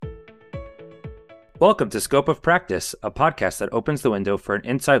Welcome to Scope of Practice, a podcast that opens the window for an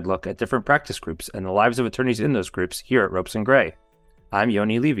inside look at different practice groups and the lives of attorneys in those groups here at Ropes & Gray. I'm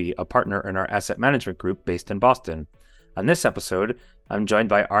Yoni Levy, a partner in our asset management group based in Boston. On this episode, I'm joined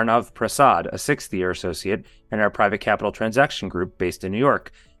by Arnav Prasad, a sixth-year associate in our private capital transaction group based in New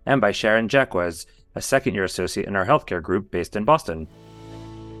York, and by Sharon Jaquez, a second-year associate in our healthcare group based in Boston.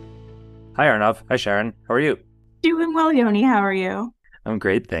 Hi, Arnav. Hi, Sharon. How are you? Doing well, Yoni. How are you? I'm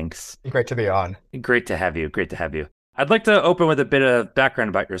great, thanks. Great to be on. Great to have you. Great to have you. I'd like to open with a bit of background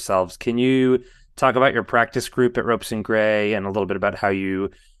about yourselves. Can you talk about your practice group at Ropes & Gray and a little bit about how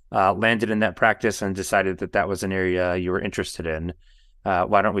you landed in that practice and decided that that was an area you were interested in?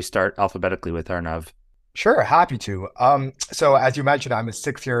 Why don't we start alphabetically with Arnav? Sure, happy to. So as you mentioned, I'm a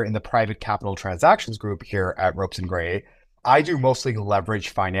sixth year in the private capital transactions group here at Ropes & Gray. I do mostly leverage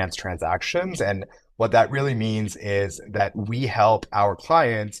finance transactions, and what that really means is that we help our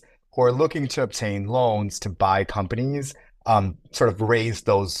clients who are looking to obtain loans to buy companies, sort of raise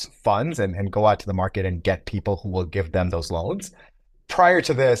those funds and go out to the market and get people who will give them those loans. Prior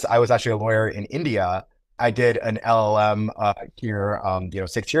to this, I was actually a lawyer in India. I did an LLM here,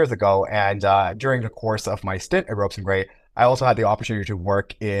 6 years ago, and during the course of my stint at Ropes & Gray, I also had the opportunity to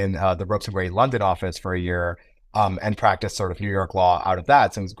work in the Ropes & Gray London office for a year and practice sort of New York law out of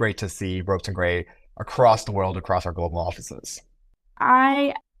that. So it was great to see Ropes & Gray across the world, across our global offices.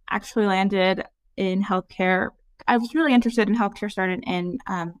 I actually landed in healthcare. I was really interested in healthcare, started in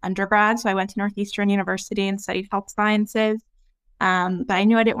undergrad. So I went to Northeastern University and studied health sciences. But I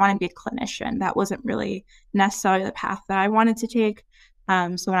knew I didn't want to be a clinician. That wasn't really necessarily the path that I wanted to take.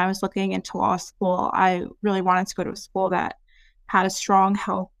 So when I was looking into law school, I really wanted to go to a school that had a strong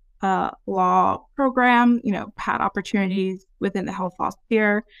health law program, had opportunities within the health law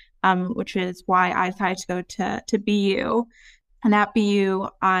sphere, which is why I decided to go to BU. And at BU,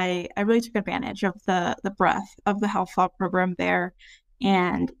 I really took advantage of the breadth of the health law program there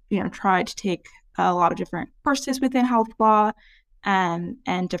and, tried to take a lot of different courses within health law and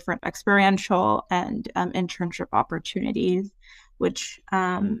different experiential and internship opportunities, which,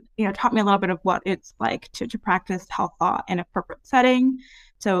 taught me a little bit of what it's like to practice health law in a corporate setting.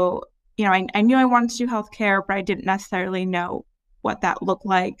 So, I knew I wanted to do healthcare, but I didn't necessarily know what that looked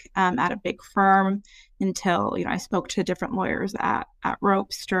like at a big firm until, I spoke to different lawyers at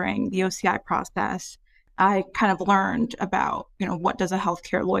Ropes during the OCI process. I kind of learned about, what does a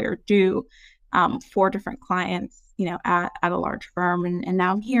healthcare lawyer do for different clients, at a large firm. And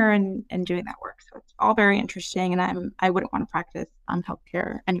now I'm here and doing that work. So it's all very interesting. And I wouldn't want to practice on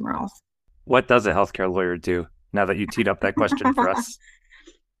healthcare anywhere else. What does a healthcare lawyer do now that you teed up that question for us?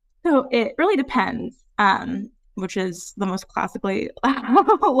 So it really depends, which is the most classically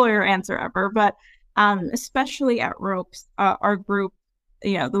lawyer answer ever. But especially at Ropes, our group,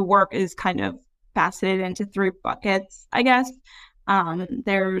 the work is kind of faceted into three buckets, I guess.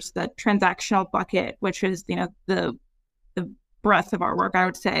 There's the transactional bucket, which is, the breadth of our work. I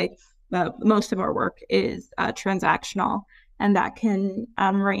would say most of our work is transactional, and that can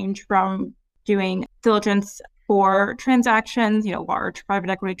range from doing diligence for transactions, large private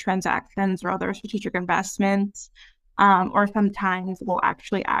equity transactions or other strategic investments, or sometimes we'll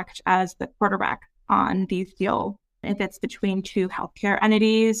actually act as the quarterback on these deals if it's between two healthcare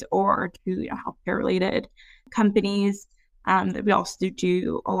entities or two healthcare-related companies. We also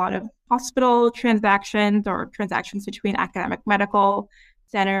do a lot of hospital transactions or transactions between academic medical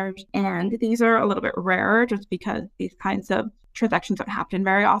centers, and these are a little bit rarer just because these kinds of transactions don't happen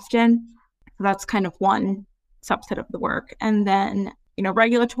very often. So that's kind of one subset of the work. And then,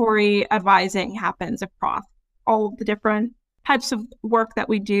 regulatory advising happens across all of the different types of work that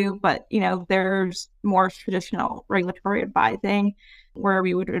we do. But, there's more traditional regulatory advising where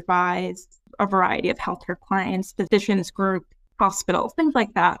we would advise a variety of healthcare clients, physicians group, hospitals, things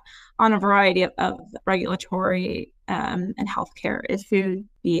like that on a variety of regulatory and healthcare issues,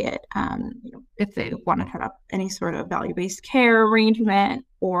 be it, if they want to set up any sort of value-based care arrangement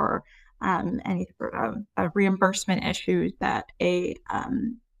or any sort of reimbursement issues that a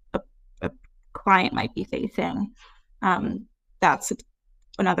client might be facing. That's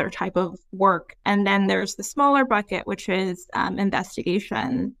another type of work. And then there's the smaller bucket, which is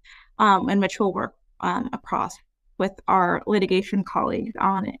investigation, in which we'll work across with our litigation colleagues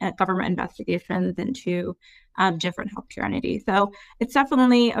on government investigations into different healthcare entities. So it's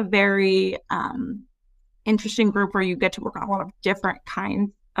definitely a very interesting group where you get to work on a lot of different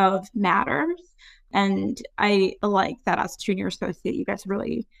kinds of matters. And I like that as a junior associate, you get to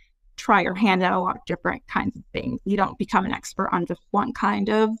really try your hand at a lot of different kinds of things. You don't become an expert on just one kind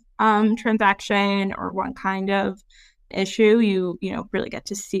of transaction or one kind of issue. You really get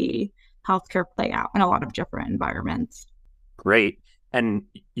to see healthcare play out in a lot of different environments. Great. And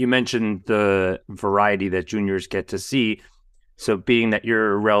you mentioned the variety that juniors get to see. So being that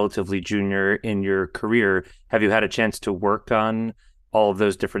you're relatively junior in your career, have you had a chance to work on all of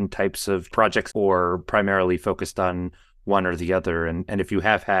those different types of projects or primarily focused on one or the other? And if you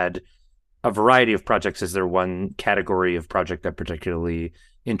have had a variety of projects, is there one category of project that particularly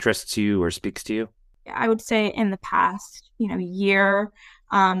interests you or speaks to you? I would say in the past, year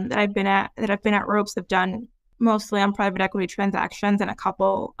that I've been at Ropes, I've done mostly on private equity transactions and a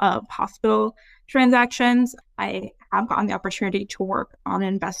couple of hospital transactions. I have gotten the opportunity to work on an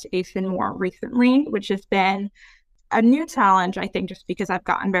investigation more recently, which has been a new challenge, I think, just because I've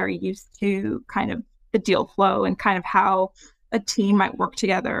gotten very used to kind of the deal flow and kind of how a team might work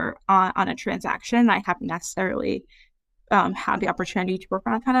together on a transaction. I haven't necessarily had the opportunity to work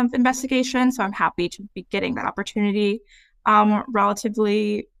on a kind of investigation, so I'm happy to be getting that opportunity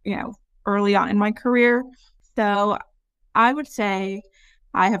relatively, early on in my career. So I would say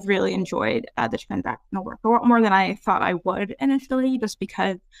I have really enjoyed the transactional work a lot more than I thought I would initially, just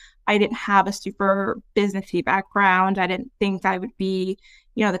because I didn't have a super businessy background. I didn't think I would be,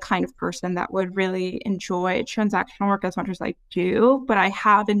 the kind of person that would really enjoy transactional work as much as I do. But I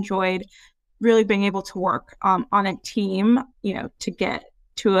have enjoyed really being able to work on a team, to get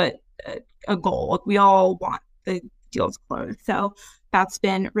to a goal. Like, we all want the deals closed. So that's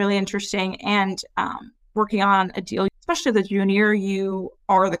been really interesting. And working on a deal, especially the junior, you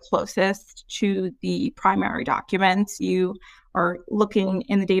are the closest to the primary documents. You are looking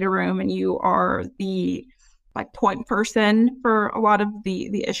in the data room and you are the point person for a lot of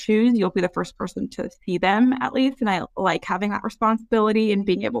the issues. You'll be the first person to see them, at least. And I like having that responsibility and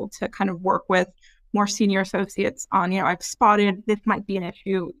being able to kind of work with more senior associates on, I've spotted this might be an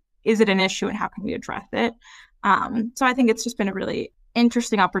issue. Is it an issue and how can we address it? So I think it's just been a really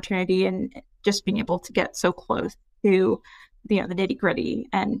interesting opportunity, and just being able to get so close to the nitty gritty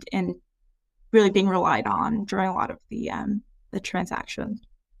and really being relied on during a lot of the transactions.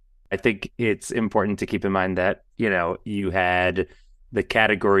 I think it's important to keep in mind that, you had the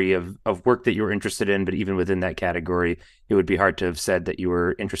category of work that you were interested in, but even within that category, it would be hard to have said that you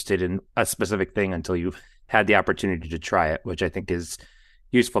were interested in a specific thing until you had the opportunity to try it, which I think is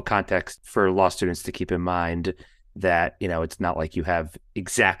useful context for law students to keep in mind, that, it's not like you have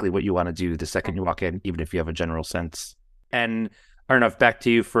exactly what you want to do the second you walk in, even if you have a general sense. And Arnav, back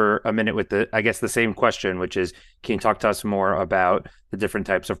to you for a minute with the same question, which is, can you talk to us more about the different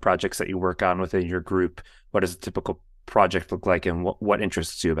types of projects that you work on within your group? What does a typical project look like, and what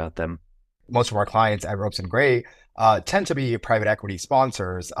interests you about them? Most of our clients at Ropes and Gray tend to be private equity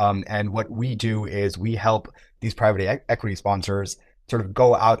sponsors. And what we do is we help these private equity sponsors sort of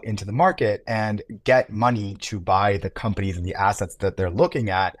go out into the market and get money to buy the companies and the assets that they're looking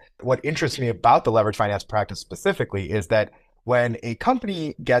at. What interests me about the leverage finance practice specifically is that when a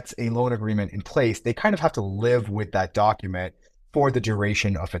company gets a loan agreement in place, they kind of have to live with that document for the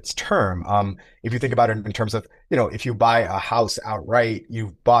duration of its term. If you think about it in terms of, if you buy a house outright,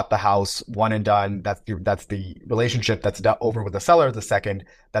 you've bought the house, one and done. That's the relationship that's over with the seller the second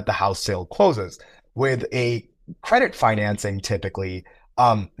that the house sale closes. With a credit financing, typically,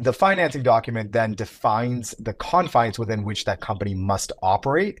 the financing document then defines the confines within which that company must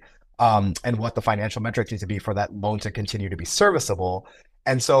operate, and what the financial metrics need to be for that loan to continue to be serviceable.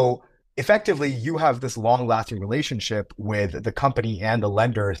 And so effectively, you have this long-lasting relationship with the company and the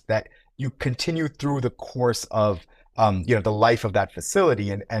lenders that you continue through the course of the life of that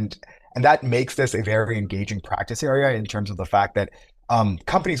facility. And that makes this a very engaging practice area in terms of the fact that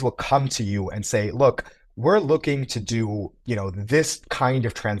companies will come to you and say, look, we're looking to do, this kind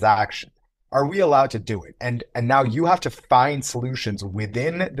of transaction. Are we allowed to do it? And now you have to find solutions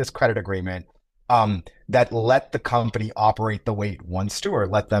within this credit agreement that let the company operate the way it wants to, or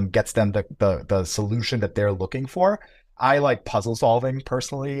gets them the solution that they're looking for. I like puzzle solving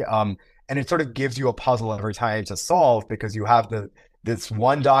personally. And it sort of gives you a puzzle every time to solve, because you have this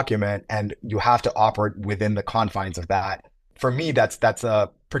one document and you have to operate within the confines of that. For me, that's a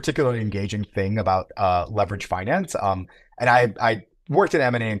particularly engaging thing about leverage finance. And I worked in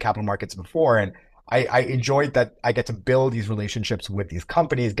M&A and capital markets before, and I enjoyed that I get to build these relationships with these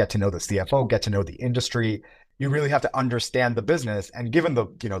companies, get to know the CFO, get to know the industry. You really have to understand the business. And given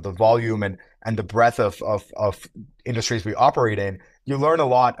the volume and the breadth of industries we operate in, you learn a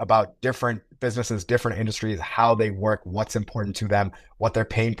lot about different businesses, different industries, how they work, what's important to them, what their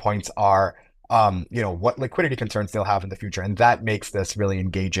pain points are, what liquidity concerns they'll have in the future. And that makes this really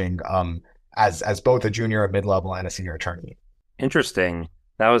engaging as both a junior, a mid-level, and a senior attorney. Interesting.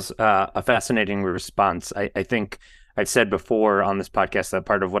 That was a fascinating response. I think I've said before on this podcast that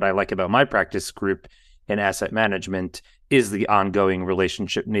part of what I like about my practice group in asset management is the ongoing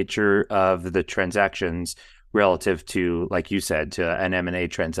relationship nature of the transactions relative to, like you said, to an M&A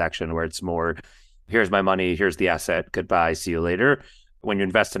transaction where it's more, here's my money, here's the asset, goodbye, see you later. When you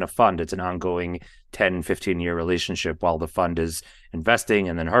invest in a fund, it's an ongoing 10, 15-year relationship while the fund is investing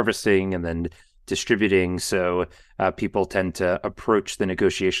and then harvesting and then distributing. So people tend to approach the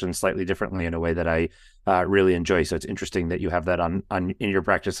negotiation slightly differently in a way that I really enjoy. So it's interesting that you have that on in your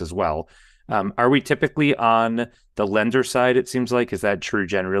practice as well. Are we typically on the lender side, it seems like? Is that true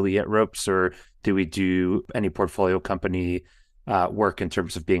generally at Ropes, or do we do any portfolio company work in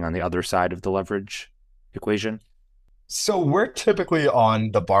terms of being on the other side of the leverage equation? So we're typically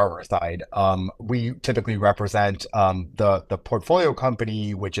on the borrower side. We typically represent the portfolio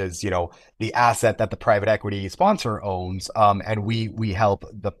company, which is, the asset that the private equity sponsor owns, and we help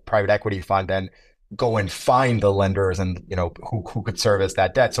the private equity fund then go and find the lenders and who could service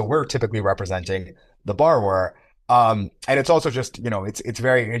that debt. So we're typically representing the borrower. And it's also just it's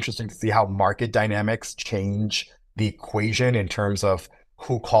very interesting to see how market dynamics change the equation in terms of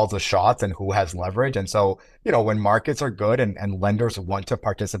who calls the shots and who has leverage. And so, when markets are good and lenders want to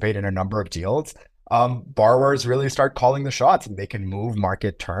participate in a number of deals, borrowers really start calling the shots, and they can move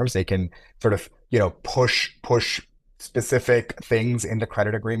market terms. They can sort of, push specific things in the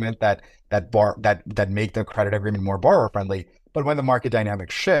credit agreement that make the credit agreement more borrower friendly. But when the market dynamic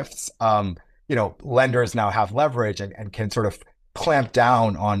shifts, lenders now have leverage and can sort of clamp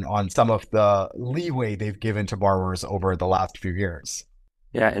down on some of the leeway they've given to borrowers over the last few years.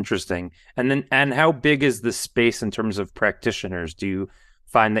 Yeah, interesting. And how big is the space in terms of practitioners? Do you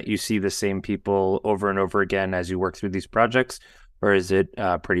find that you see the same people over and over again as you work through these projects, or is it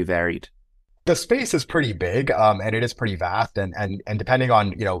pretty varied? The space is pretty big, and it is pretty vast. And depending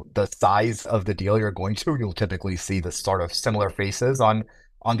on, the size of the deal you're going to, you'll typically see the sort of similar faces on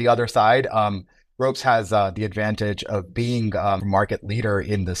the other side. Ropes has the advantage of being a market leader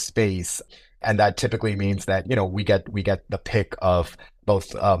in the space. And that typically means that, we get the pick of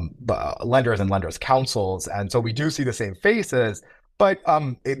both lenders and lenders councils. And so we do see the same faces, but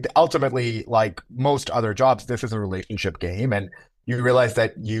ultimately, like most other jobs, this is a relationship game. And you realize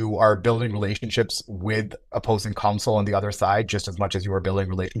that you are building relationships with opposing counsel on the other side just as much as you are building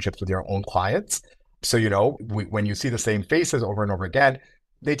relationships with your own clients. So, when you see the same faces over and over again,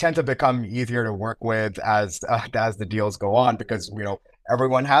 they tend to become easier to work with as the deals go on because,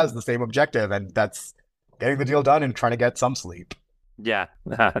 everyone has the same objective, and that's getting the deal done and trying to get some sleep. Yeah,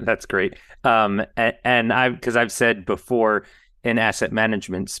 that's great. And I've said before in asset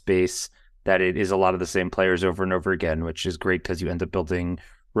management space that it is a lot of the same players over and over again, which is great because you end up building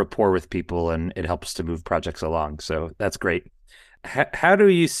rapport with people and it helps to move projects along. So that's great. How do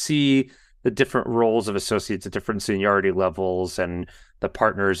you see the different roles of associates at different seniority levels and the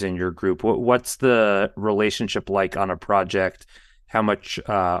partners in your group? What's the relationship like on a project? How much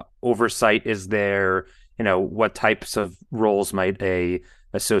oversight is there? What types of roles might a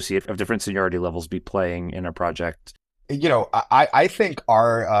associate of different seniority levels be playing in a project? I think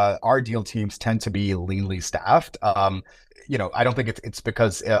our deal teams tend to be leanly staffed. I don't think it's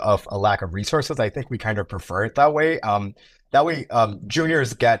because of a lack of resources. I think we kind of prefer it that way.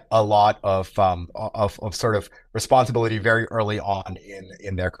 Juniors get a lot of sort of responsibility very early on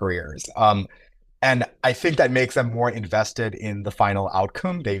in their careers. And I think that makes them more invested in the final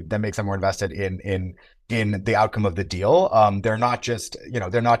outcome. That makes them more invested in the outcome of the deal. They're not just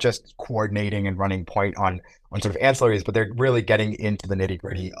coordinating and running point on sort of ancillaries, but they're really getting into the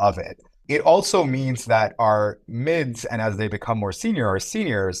nitty-gritty of it. It also means that our mids, and as they become more senior, our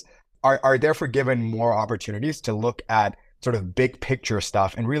seniors are therefore given more opportunities to look at sort of big picture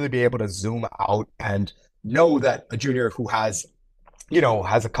stuff and really be able to zoom out and know that a junior who has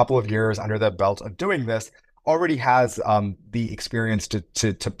a couple of years under the belt of doing this already has the experience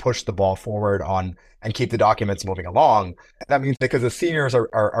to push the ball forward on and keep the documents moving along. That means because the seniors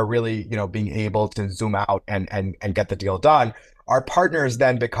are really, being able to zoom out and get the deal done, our partners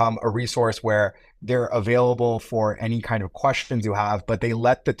then become a resource where they're available for any kind of questions you have, but they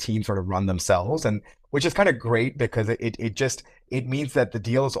let the team sort of run themselves, and which is kind of great because it means that the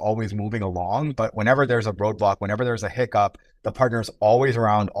deal is always moving along. But whenever there's a roadblock, whenever there's a hiccup, the partner's always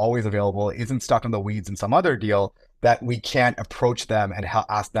around, always available, isn't stuck in the weeds in some other deal that we can't approach them and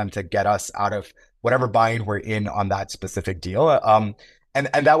ask them to get us out of whatever bind we're in on that specific deal. And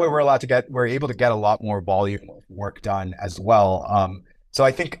that way we're able to get a lot more volume of work done as well. So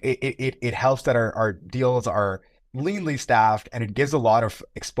I think it helps that our deals are leanly staffed, and it gives a lot of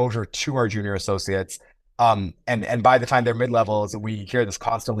exposure to our junior associates. And by the time they're mid-levels, we hear this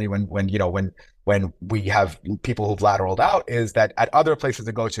constantly when we have people who've lateraled out, is that at other places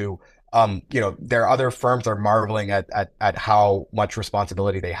to go to, their other firms are marveling at how much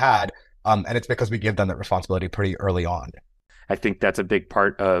responsibility they had. And it's because we give them that responsibility pretty early on. I think that's a big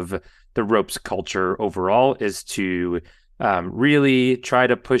part of the ropes culture overall, is to really try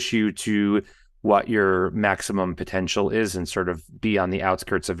to push you to what your maximum potential is and sort of be on the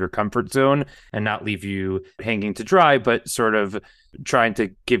outskirts of your comfort zone and not leave you hanging to dry, but sort of trying to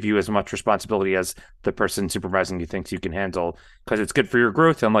give you as much responsibility as the person supervising you thinks you can handle, because it's good for your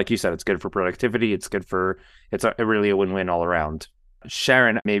growth. And like you said, it's good for productivity. It's really a win-win all around.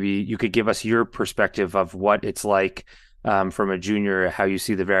 Sharon, maybe you could give us your perspective of what it's like from a junior, how you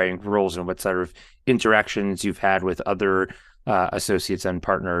see the varying roles and what sort of interactions you've had with other associates and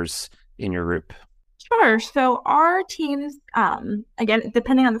partners in your group. Sure. So our teams, again,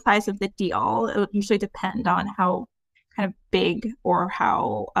 depending on the size of the deal, it would usually depend on how kind of big or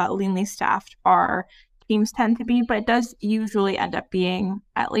how leanly staffed our teams tend to be, but it does usually end up being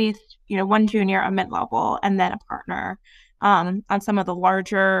at least, one junior, a mid-level, and then a partner. On some of the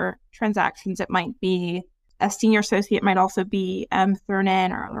larger transactions, it might be a senior associate, might also be thrown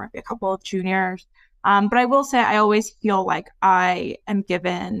in, or there might be a couple of juniors. But I will say I always feel like I am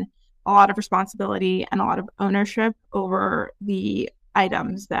given a lot of responsibility and a lot of ownership over the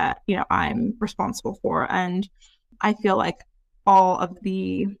items that, I'm responsible for. And I feel like all of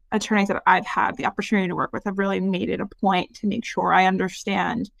the attorneys that I've had the opportunity to work with have really made it a point to make sure I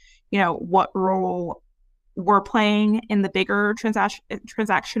understand, what role we're playing in the bigger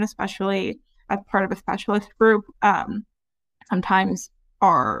transaction, especially as part of a specialist group. Sometimes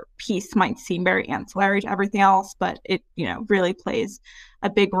our piece might seem very ancillary to everything else, but it, really plays a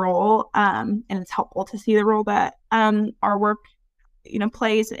big role. And it's helpful to see the role that our work,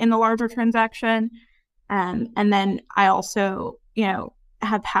 plays in the larger transaction. And then I also,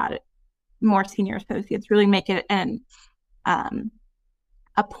 have had more senior associates really make it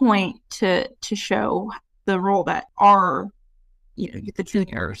a point to show the role that our, the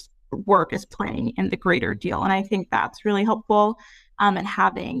juniors work is playing in the greater deal. And I think that's really helpful. And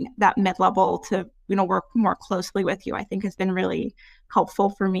having that mid-level to, work more closely with you, I think has been really helpful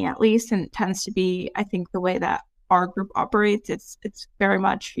for me, at least. And it tends to be, I think, the way that our group operates. It's very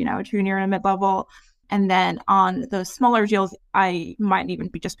much, a junior and a mid-level. And then on those smaller deals, I might even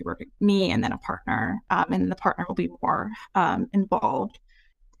be working with me and then a partner, and the partner will be more involved.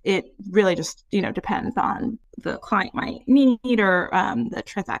 It really just, depends on the client might need or the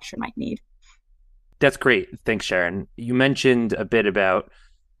transaction might need. That's great. Thanks, Sharon. You mentioned a bit about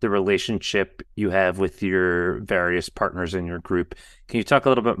the relationship you have with your various partners in your group. Can you talk a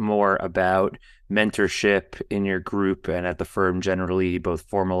little bit more about mentorship in your group and at the firm generally, both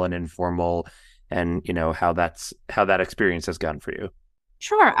formal and informal, and how that experience has gone for you?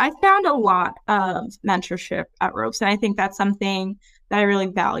 Sure. I found a lot of mentorship at Ropes, and I think that's something that I really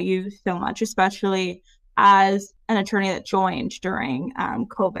value so much, especially as an attorney that joined during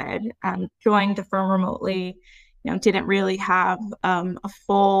COVID, joined the firm remotely, didn't really have a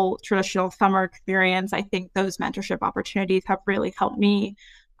full traditional summer experience. I think those mentorship opportunities have really helped me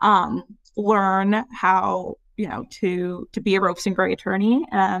learn how, to be a Ropes and Gray attorney.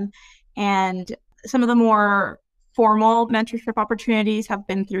 And some of the more formal mentorship opportunities have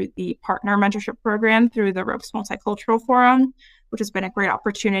been through the partner mentorship program through the Ropes Multicultural Forum, which has been a great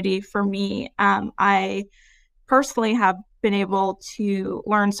opportunity for me. I personally have been able to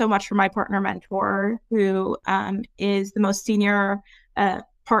learn so much from my partner mentor, who is the most senior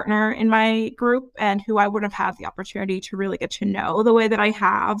partner in my group, and who I wouldn't have had the opportunity to really get to know the way that I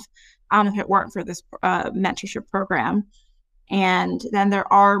have if it weren't for this mentorship program. And then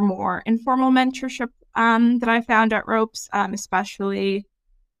there are more informal mentorship that I found at Ropes, especially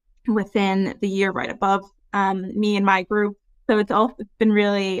within the year right above me and my group. So it's been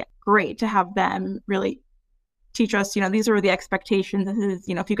really great to have them really teach us, these are the expectations. This is,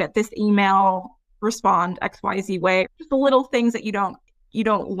 if you get this email, respond XYZ way. Just the little things that you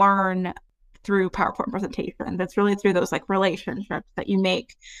don't learn through PowerPoint presentation. That's really through those relationships that you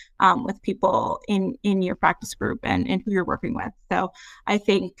make with people in your practice group and who you're working with. So I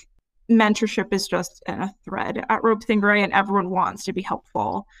think mentorship is just a thread at Ropes and Gray, and everyone wants to be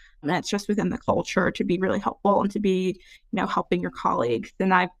helpful. And it's just within the culture to be really helpful and to be, helping your colleagues.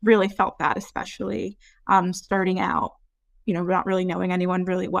 And I've really felt that, especially starting out, not really knowing anyone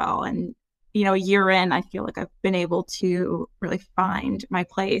really well. And, a year in, I feel like I've been able to really find my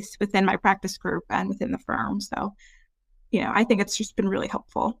place within my practice group and within the firm. So, I think it's just been really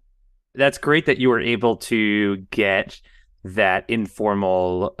helpful. That's great that you were able to get that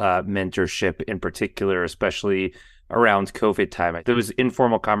informal mentorship in particular, especially around COVID time. Those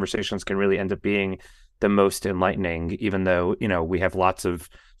informal conversations can really end up being the most enlightening, even though, we have lots of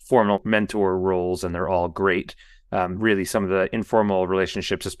formal mentor roles and they're all great. Really, some of the informal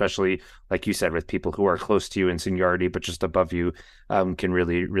relationships, especially like you said, with people who are close to you in seniority, but just above you, can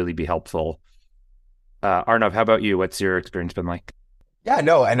really, really be helpful. Arnav, how about you? What's your experience been like? Yeah,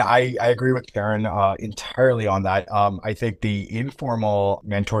 no, and I agree with Sharon entirely on that. I think the informal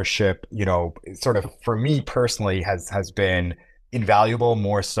mentorship, sort of for me personally has been invaluable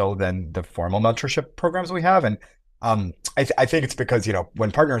more so than the formal mentorship programs we have. And I think it's because,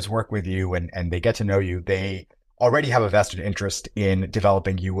 when partners work with you and they get to know you, they already have a vested interest in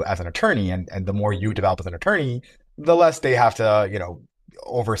developing you as an attorney. And the more you develop as an attorney, the less they have to,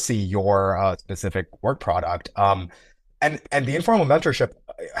 oversee your specific work product. And the informal mentorship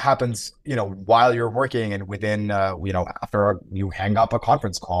happens, while you're working and within, after you hang up a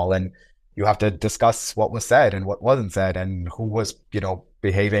conference call and you have to discuss what was said and what wasn't said and who was,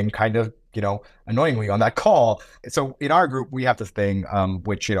 behaving kind of, annoyingly on that call. So in our group, we have this thing,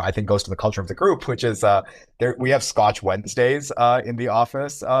 which, I think goes to the culture of the group, which is we have Scotch Wednesdays in the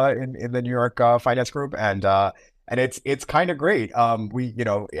office in the New York finance group. And it's kind of great.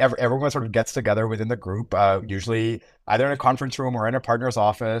 Everyone sort of gets together within the group, usually either in a conference room or in a partner's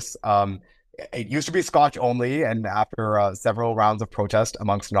office. It used to be Scotch only, and after several rounds of protest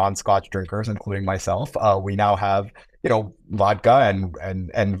amongst non-Scotch drinkers, including myself, we now have vodka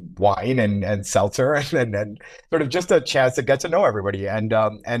and wine and seltzer and sort of just a chance to get to know everybody. And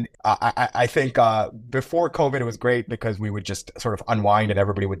I think before COVID, it was great because we would just sort of unwind and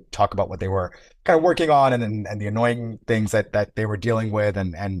everybody would talk about what they were kind of working on and the annoying things that they were dealing with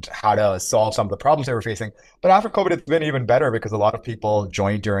and how to solve some of the problems they were facing. But after COVID, it's been even better because a lot of people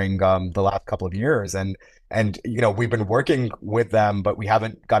joined during the last couple of years and we've been working with them, but we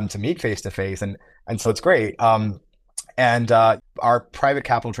haven't gotten to meet face to face, and so it's great. And our private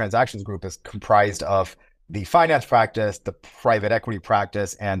capital transactions group is comprised of the finance practice, the private equity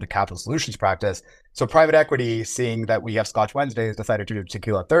practice, and the capital solutions practice. So private equity, seeing that we have Scotch Wednesdays, decided to do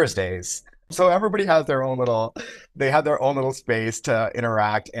Tequila Thursdays. So everybody has their own little space to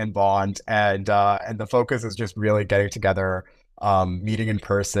interact and bond, and the focus is just really getting together, meeting in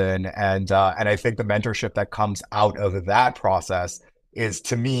person, and I think the mentorship that comes out of that process is,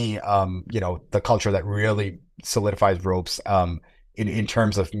 to me, the culture that really solidifies ropes in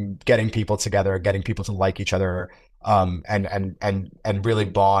terms of getting people together, getting people to like each other, and really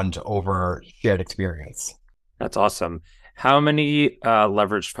bond over shared experience. That's awesome. How many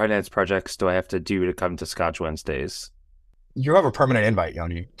leveraged finance projects do I have to do to come to Scotch Wednesdays? You have a permanent invite,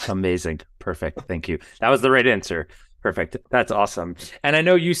 Yoni. Amazing. Perfect. Thank you. That was the right answer. Perfect. That's awesome. And I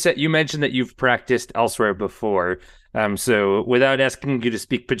know you mentioned that you've practiced elsewhere before. So without asking you to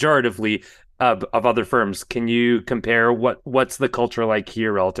speak pejoratively of other firms, can you compare what's the culture like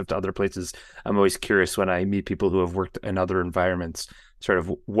here relative to other places? I'm always curious when I meet people who have worked in other environments, sort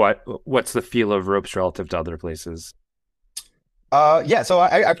of what's the feel of ropes relative to other places? So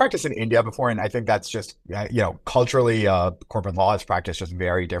I practiced in India before, and I think that's just, culturally, corporate law is practiced just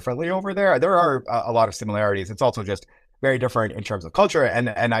very differently over there. There are a lot of similarities. It's also just very different in terms of culture.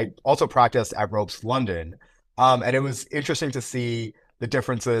 And I also practiced at Ropes London. And it was interesting to see the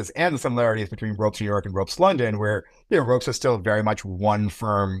differences and the similarities between Ropes New York and Ropes London, where, Ropes is still very much one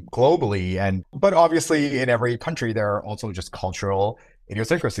firm globally. But obviously in every country, there are also just cultural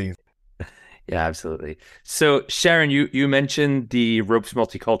idiosyncrasies. Yeah, absolutely. So Sharon, you mentioned the Ropes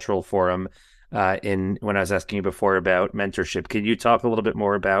Multicultural Forum when I was asking you before about mentorship. Can you talk a little bit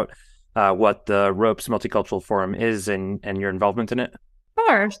more about what the Ropes Multicultural Forum is and your involvement in it?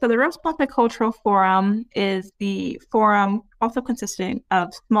 Sure. So the Ropes Multicultural Forum is the forum also consisting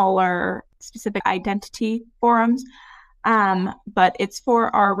of smaller specific identity forums, but it's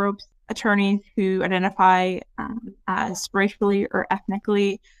for our Ropes attorneys who identify as racially or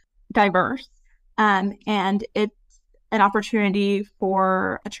ethnically diverse. And it's an opportunity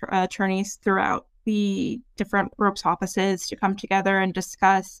for attorneys throughout the different Ropes offices to come together and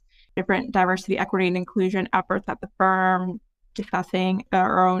discuss different diversity, equity, and inclusion efforts at the firm, discussing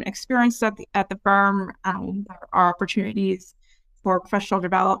our own experiences at the firm, our opportunities for professional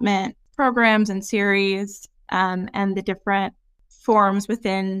development programs and series, and the different forums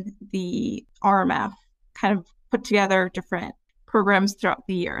within the RMF kind of put together different programs throughout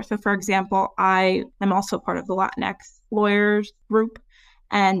the year. So for example, I am also part of the Latinx lawyers group,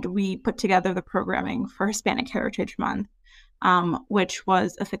 and we put together the programming for Hispanic Heritage Month, which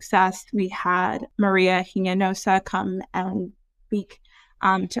was a success. We had Maria Hinojosa come and speak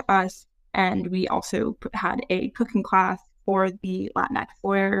to us, and we also had a cooking class for the Latinx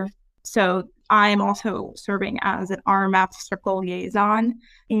lawyer. So I am also serving as an RMF circle liaison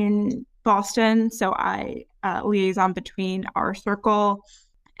in Boston. So I liaison between our circle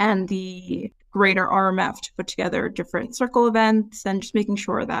and the greater RMF to put together different circle events and just making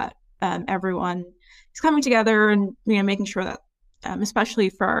sure that everyone is coming together and making sure that especially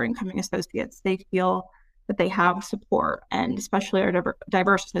for our incoming associates, they feel that they have support, and especially our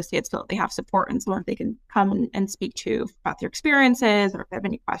diverse associates feel that they have support and someone they can come and speak to about their experiences or if they have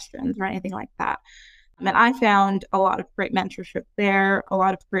any questions or anything like that. And I found a lot of great mentorship there, a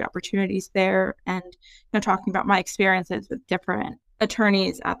lot of great opportunities there, and talking about my experiences with different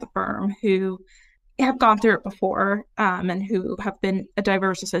attorneys at the firm who have gone through it before and who have been a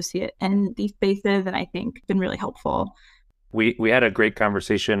diverse associate in these spaces, and I think been really helpful. We had a great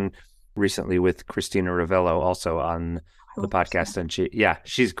conversation recently with Christina Ravello also on the podcast, and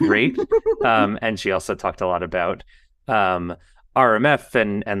she's great. And she also talked a lot about RMF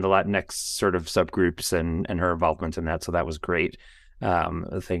and the Latinx sort of subgroups and her involvement in that. So that was great.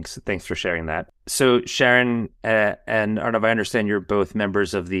 Thanks for sharing that. So Sharon and Arnav, I understand you're both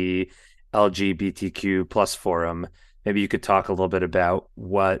members of the LGBTQ plus forum. Maybe you could talk a little bit about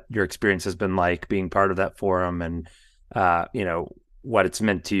what your experience has been like being part of that forum and what it's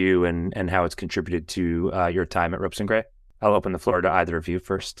meant to you and how it's contributed to your time at Ropes and Gray. I'll open the floor to either of you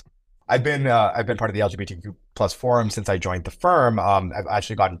first. I've been part of the LGBTQ plus forum since I joined the firm. I've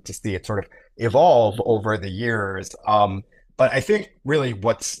actually gotten to see it sort of evolve over the years. But I think really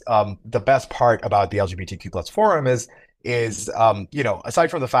what's the best part about the LGBTQ plus forum is aside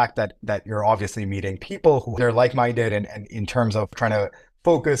from the fact that you're obviously meeting people who are like-minded and in terms of trying to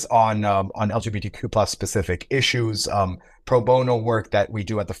focus on LGBTQ plus specific issues, pro bono work that we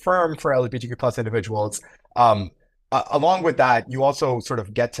do at the firm for LGBTQ plus individuals. Along with that, you also sort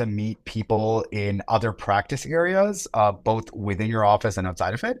of get to meet people in other practice areas, both within your office and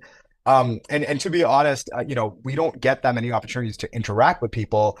outside of it. And to be honest, we don't get that many opportunities to interact with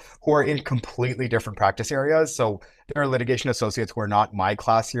people who are in completely different practice areas. So there are litigation associates who are not my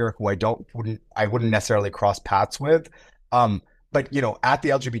class here, who I wouldn't necessarily cross paths with. But at the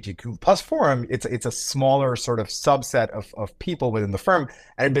LGBTQ plus forum, it's a smaller sort of subset of people within the firm,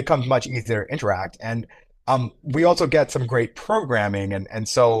 and it becomes much easier to interact. And we also get some great programming, and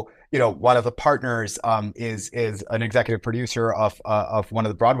so one of the partners is an executive producer of one of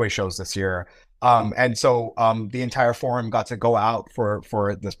the Broadway shows this year, and so the entire forum got to go out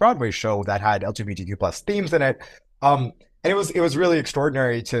for this Broadway show that had LGBTQ plus themes in it, and it was really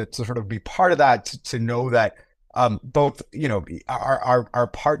extraordinary to sort of be part of that, to know that. Both, our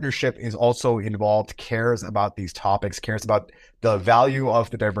partnership is also involved, cares about these topics, cares about the value of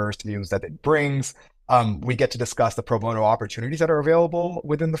the diverse views that it brings. We get to discuss the pro bono opportunities that are available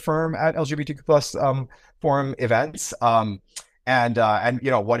within the firm at LGBTQ plus forum events, and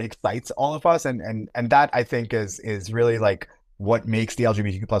what excites all of us, and that I think is really like what makes the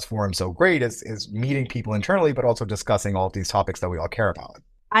LGBTQ plus forum so great is meeting people internally, but also discussing all of these topics that we all care about.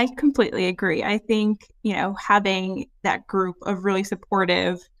 I completely agree. I think, having that group of really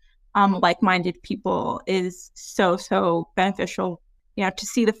supportive, like-minded people is so beneficial. To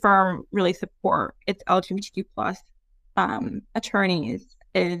see the firm really support its LGBTQ plus attorneys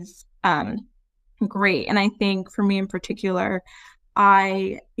is great. And I think for me in particular,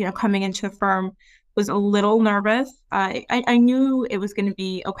 I, coming into the firm was a little nervous. I knew it was going to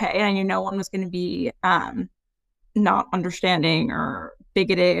be okay. I knew no one was going to be not understanding or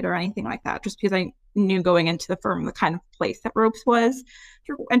bigoted or anything like that, just because I knew going into the firm the kind of place that Ropes was,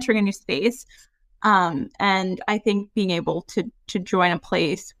 entering a new space. And I think being able to join a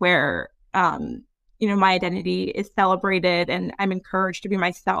place where my identity is celebrated and I'm encouraged to be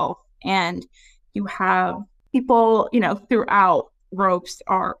myself, and you have people throughout Ropes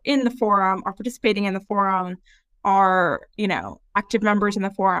are in the forum, are participating in the forum, are active members in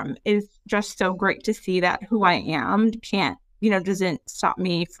the forum, is just so great to see that who I am doesn't stop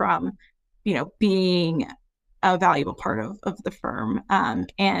me from being a valuable part of the firm,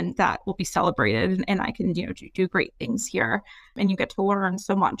 and that will be celebrated, and I can do great things here. And you get to learn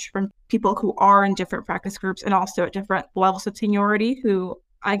so much from people who are in different practice groups and also at different levels of seniority, who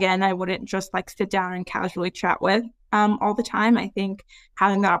again I wouldn't just sit down and casually chat with all the time. I think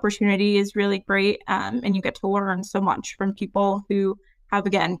having that opportunity is really great, and you get to learn so much from people who have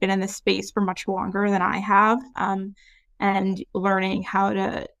again been in this space for much longer than I have, and learning how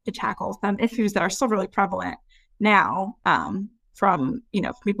to tackle some issues that are still really prevalent now, from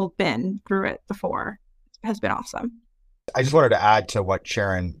people who've been through it before, has been awesome. I just wanted to add to what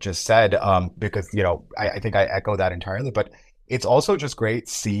Sharon just said, because I think I echo that entirely. But it's also just great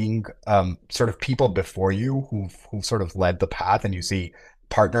seeing sort of people before you who've sort of led the path, and you see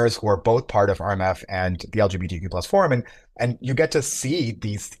partners who are both part of RMF and the LGBTQ plus forum, and you get to see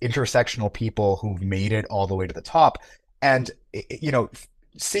these intersectional people who've made it all the way to the top, and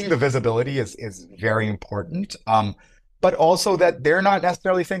seeing the visibility is very important. But also that they're not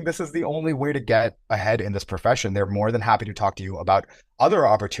necessarily saying this is the only way to get ahead in this profession. They're more than happy to talk to you about other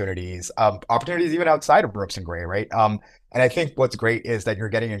opportunities, opportunities even outside of Ropes and Gray, right? And I think what's great is that you're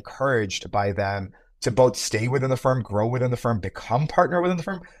getting encouraged by them to both stay within the firm, grow within the firm, become partner within the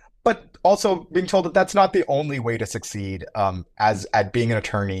firm, but also being told that that's not the only way to succeed as at being an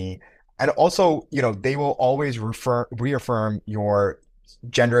attorney. And also, they will always reaffirm your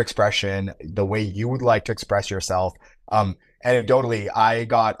gender expression, the way you would like to express yourself. Anecdotally, I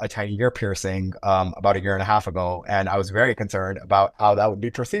got a tiny ear piercing about a year and a half ago, and I was very concerned about how that would be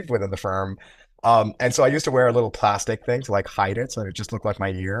perceived within the firm. And so I used to wear a little plastic thing to like hide it, so it just looked like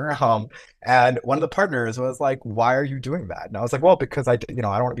my ear. And one of the partners was like, "Why are you doing that?" And I was like, "Well, because I don't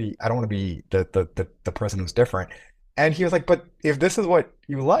want to be the person who's different." And he was like, "But if this is what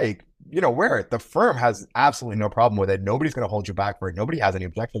you like, wear it. The firm has absolutely no problem with it. Nobody's going to hold you back for it. Nobody has any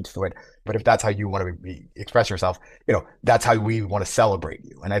objections to it. But if that's how you want to express yourself, that's how we want to celebrate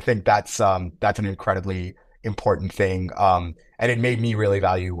you." And I think that's an incredibly important thing. And it made me really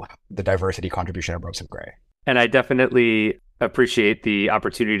value the diversity contribution of Ropes and Gray. And I definitely appreciate the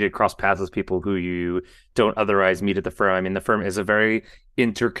opportunity to cross paths with people who you don't otherwise meet at the firm. I mean, the firm is a very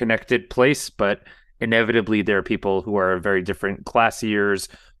interconnected place, but inevitably there are people who are very different class years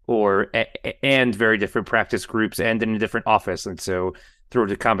and very different practice groups and in a different office. And so through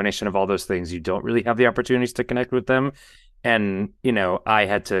the combination of all those things, you don't really have the opportunities to connect with them. And, I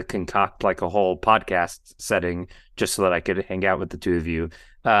had to concoct like a whole podcast setting just so that I could hang out with the two of you.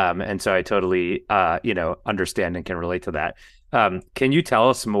 And so I totally, understand and can relate to that. Can you tell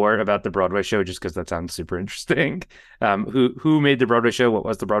us more about the Broadway show? Just because that sounds super interesting. Who made the Broadway show? What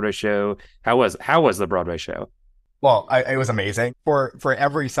was the Broadway show? How was the Broadway show? Well, it was amazing. For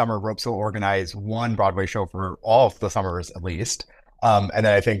every summer, Ropes will organize one Broadway show for all of the summers at least. And then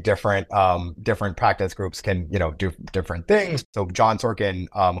I think different practice groups can, do different things. So John Sorkin,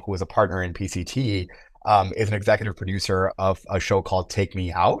 who was a partner in PCT, is an executive producer of a show called Take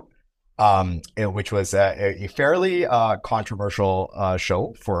Me Out, which was a fairly controversial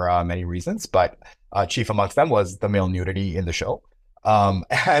show for many reasons, but chief amongst them was the male nudity in the show.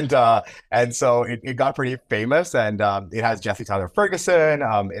 And so it got pretty famous, and it has Jesse Tyler Ferguson.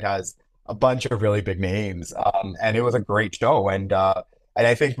 It has a bunch of really big names, and it was a great show. And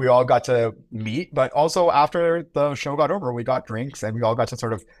I think we all got to meet, but also after the show got over, we got drinks and we all got to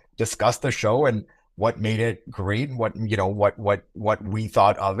sort of discuss the show and what made it great, and what we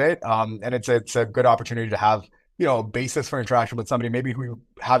thought of it. And it's a good opportunity to have a basis for interaction with somebody maybe who you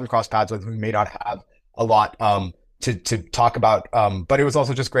haven't crossed paths with, who may not have a lot to talk about. But it was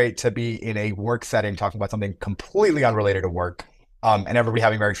also just great to be in a work setting talking about something completely unrelated to work, and everybody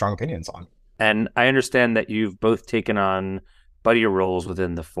having very strong opinions on. And I understand that you've both taken on buddy roles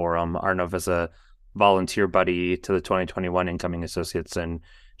within the forum. Arnav as a volunteer buddy to the 2021 incoming associates, and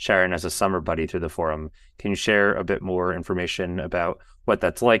Sharon as a summer buddy through the forum. Can you share a bit more information about what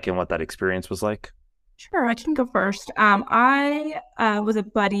that's like and what that experience was like? Sure, I can go first. I was a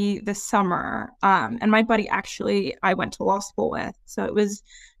buddy this summer, and my buddy actually I went to law school with. So it was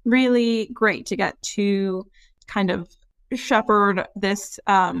really great to get to kind of shepherd this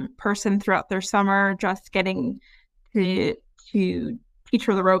person throughout their summer, just getting to teach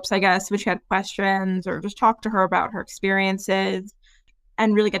her the ropes, I guess, which had questions, or just talk to her about her experiences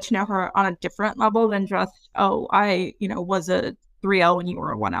and really get to know her on a different level than just, I was a 3L when you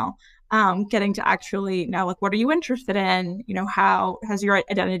were a 1L. Getting to actually know, like, what are you interested in? How has your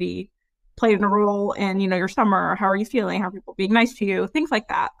identity played in a role in, your summer? How are you feeling? How are people being nice to you? Things like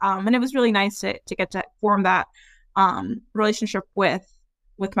that. And it was really nice to get to form that relationship with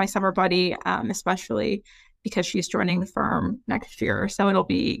my summer buddy, especially because she's joining the firm next year. So it'll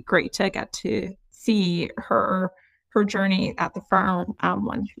be great to get to see her journey at the firm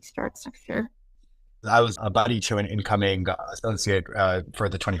when she starts next year. I was a buddy to an incoming associate for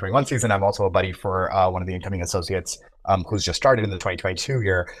the 2021 season. I'm also a buddy for one of the incoming associates who's just started in the 2022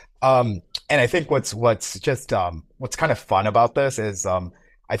 year. And I think what's kind of fun about this is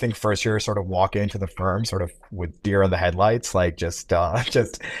I think first year sort of walk into the firm sort of with deer in the headlights, like just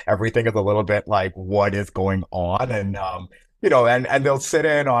everything is a little bit like what is going on, and and they'll sit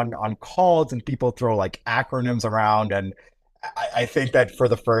in on calls and people throw like acronyms around, and I think that for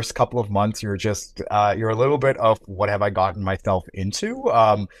the first couple of months, you're a little bit of what have I gotten myself into,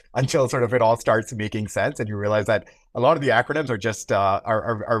 until sort of it all starts making sense and you realize that a lot of the acronyms are just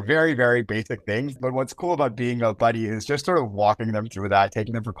are very, very basic things. But what's cool about being a buddy is just sort of walking them through that,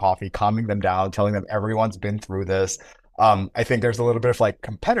 taking them for coffee, calming them down, telling them everyone's been through this. I think there's a little bit of like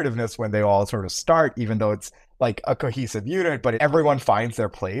competitiveness when they all sort of start, even though it's like a cohesive unit, but everyone finds their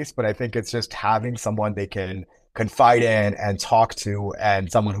place. But I think it's just having someone they can confide in and talk to,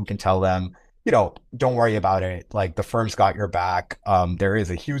 and someone who can tell them, don't worry about it. Like the firm's got your back. There is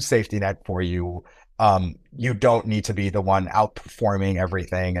a huge safety net for you. You don't need to be the one outperforming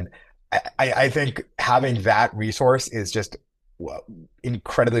everything. And I think having that resource is just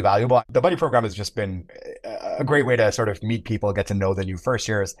incredibly valuable. The buddy program has just been a great way to sort of meet people, get to know the new first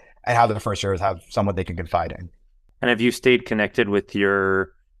years, and have the first years have someone they can confide in. And have you stayed connected with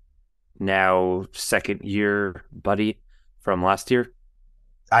your now second year buddy from last year?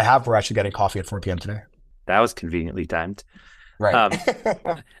 I have. We're actually getting coffee at 4 p.m. today. That was conveniently timed. Right.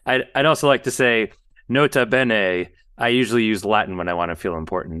 I'd also like to say, nota bene, I usually use Latin when I want to feel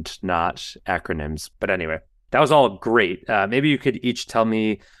important, not acronyms. But anyway, that was all great. Maybe you could each tell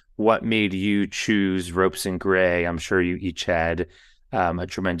me what made you choose Ropes and Gray. I'm sure you each had a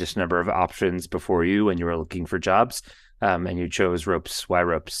tremendous number of options before you when you were looking for jobs, and you chose Ropes. Why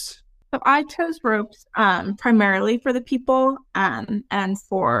Ropes? So I chose Ropes primarily for the people and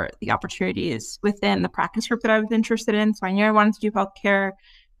for the opportunities within the practice group that I was interested in. So I knew I wanted to do healthcare.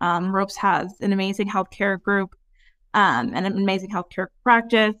 Ropes has an amazing healthcare group and an amazing healthcare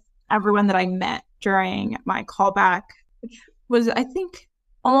practice. Everyone that I met during my callback, which was, I think,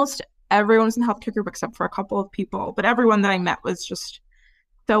 almost everyone was in the healthcare group except for a couple of people, but everyone that I met was just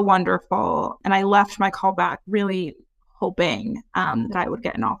so wonderful. And I left my callback really hoping that I would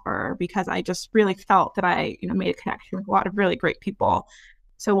get an offer, because I just really felt that I, made a connection with a lot of really great people.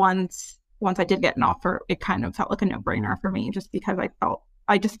 So once I did get an offer, it kind of felt like a no-brainer for me, just because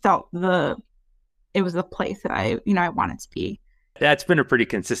I just felt it was the place that I wanted to be. That's been a pretty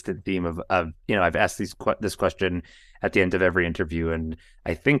consistent theme of I've asked this question at the end of every interview, and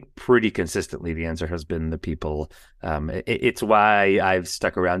I think pretty consistently the answer has been the people. It's why I've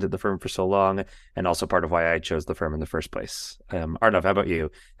stuck around at the firm for so long, and also part of why I chose the firm in the first place. Arnav, how about you?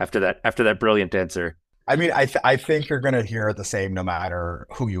 After that brilliant answer. I mean, I think you're going to hear the same no matter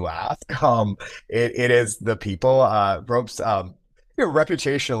who you ask. It is the people. Ropes,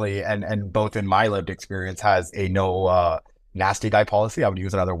 reputationally, and both in my lived experience, has a no nasty guy policy. I would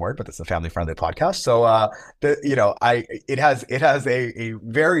use another word, but this is a family friendly podcast. So it has a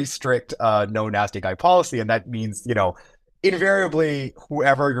very strict no nasty guy policy, and that means invariably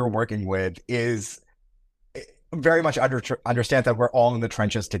whoever you're working with is very much understands that we're all in the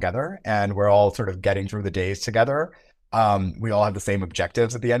trenches together, and we're all sort of getting through the days together. We all have the same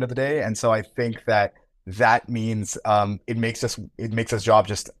objectives at the end of the day, and so I think that means it makes this job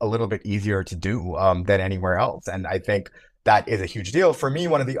just a little bit easier to do than anywhere else. And I think that is a huge deal. For me,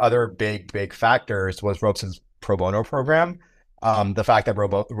 one of the other big factors was Ropes' pro bono program. The fact that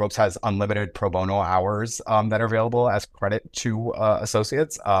Ropes has unlimited pro bono hours that are available as credit to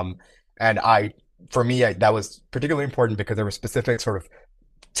associates. For me, that was particularly important because there were specific sort of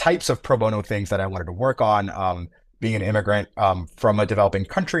types of pro bono things that I wanted to work on. Being an immigrant from a developing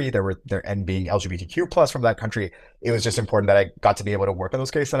country, and being LGBTQ plus from that country, it was just important that I got to be able to work on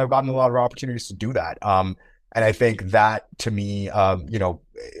those cases, and I've gotten a lot of opportunities to do that. And I think that, to me,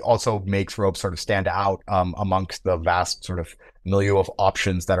 also makes Ropes sort of stand out amongst the vast sort of milieu of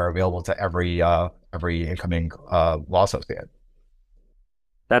options that are available to every incoming law associate.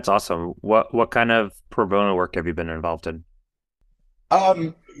 That's awesome. What kind of pro bono work have you been involved in?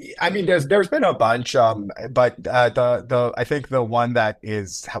 I mean, there's been a bunch, but I think the one that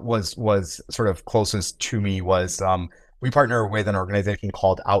was sort of closest to me was we partner with an organization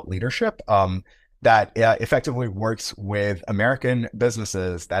called Out Leadership that effectively works with American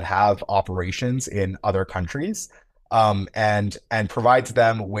businesses that have operations in other countries, and provides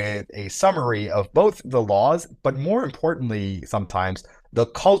them with a summary of both the laws, but more importantly, sometimes the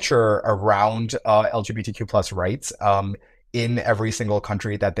culture around LGBTQ plus rights in every single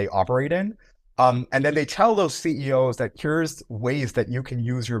country that they operate in. And then they tell those CEOs that here's ways that you can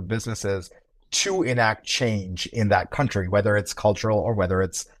use your businesses to enact change in that country, whether it's cultural or whether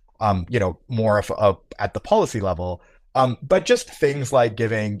it's more of at the policy level. But just things like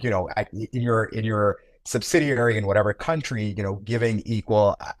giving, in your subsidiary in whatever country, giving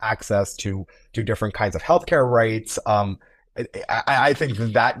equal access to different kinds of healthcare rights. I think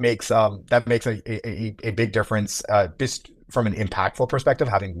that makes a big difference just from an impactful perspective,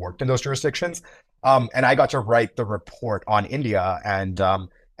 having worked in those jurisdictions. And I got to write the report on India and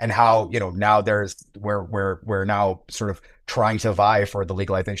how now we're now sort of trying to vie for the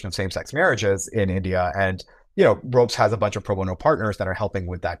legalization of same-sex marriages in India, and Ropes has a bunch of pro bono partners that are helping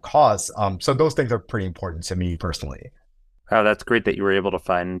with that cause. So those things are pretty important to me personally. Wow, that's great that you were able to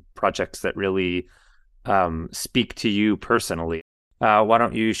find projects that really speak to you personally. Why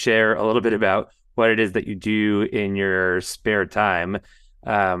don't you share a little bit about what it is that you do in your spare time?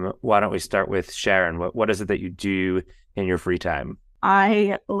 Why don't we start with Sharon? What is it that you do in your free time?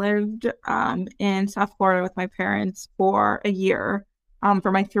 I lived in South Florida with my parents for a year.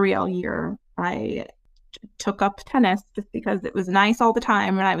 For my 3L year, I took up tennis just because it was nice all the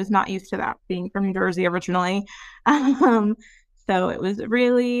time, and I was not used to that, being from New Jersey originally. So it was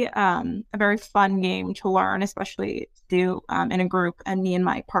really a very fun game to learn, especially to do in a group. And me and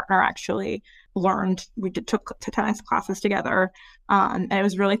my partner actually learned. We took tennis classes together, and it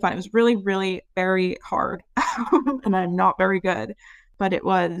was really fun. It was really, really very hard, and I'm not very good, but it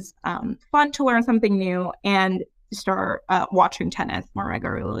was fun to learn something new and start watching tennis more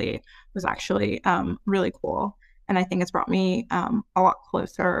regularly was actually really cool. And I think it's brought me a lot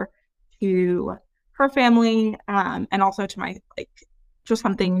closer to her family and also to my, just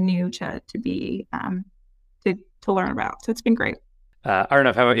something new to be, to learn about. So it's been great.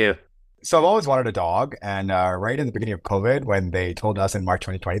 Arnav, how about you? So I've always wanted a dog. And right in the beginning of COVID, when they told us in March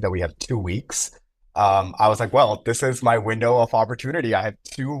 2020 that we have 2 weeks, I was like, well, this is my window of opportunity. I have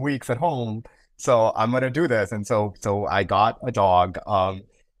 2 weeks at home. So I'm going to do this. And so I got a dog.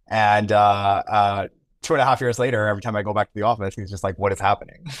 And 2.5 years later, every time I go back to the office, he's just like, what is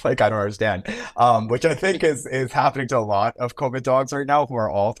happening? Like, I don't understand. Which I think is happening to a lot of COVID dogs right now who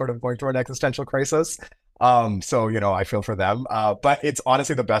are all sort of going through an existential crisis. So, I feel for them. But it's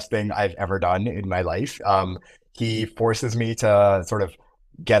honestly the best thing I've ever done in my life. He forces me to sort of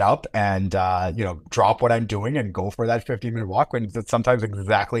get up and, drop what I'm doing and go for that 15-minute walk when it's sometimes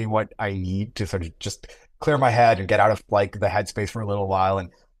exactly what I need to sort of just clear my head and get out of the headspace for a little while.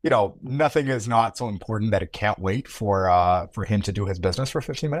 And, nothing is not so important that it can't wait for him to do his business for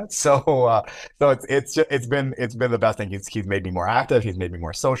 15 minutes. So it's been the best thing. He's made me more active. He's made me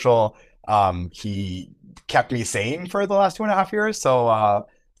more social. He kept me sane for the last 2.5 years. So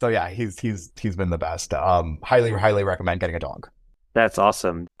yeah, he's been the best. Highly recommend getting a dog. That's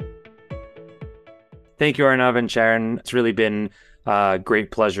awesome. Thank you, Arnav and Sharon. It's really been a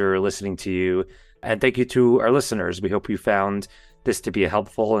great pleasure listening to you. And thank you to our listeners. We hope you found this to be a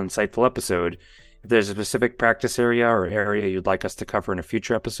helpful, insightful episode. If there's a specific practice area or area you'd like us to cover in a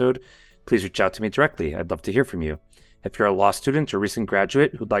future episode, please reach out to me directly. I'd love to hear from you. If you're a law student or recent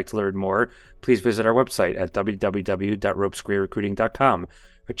graduate who'd like to learn more, please visit our website at www.ropesgrayrecruiting.com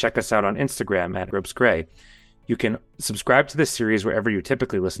or check us out on Instagram at ropesgray. You can subscribe to this series wherever you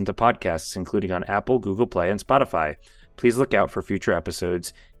typically listen to podcasts, including on Apple, Google Play, and Spotify. Please look out for future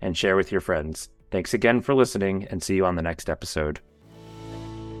episodes and share with your friends. Thanks again for listening, and see you on the next episode.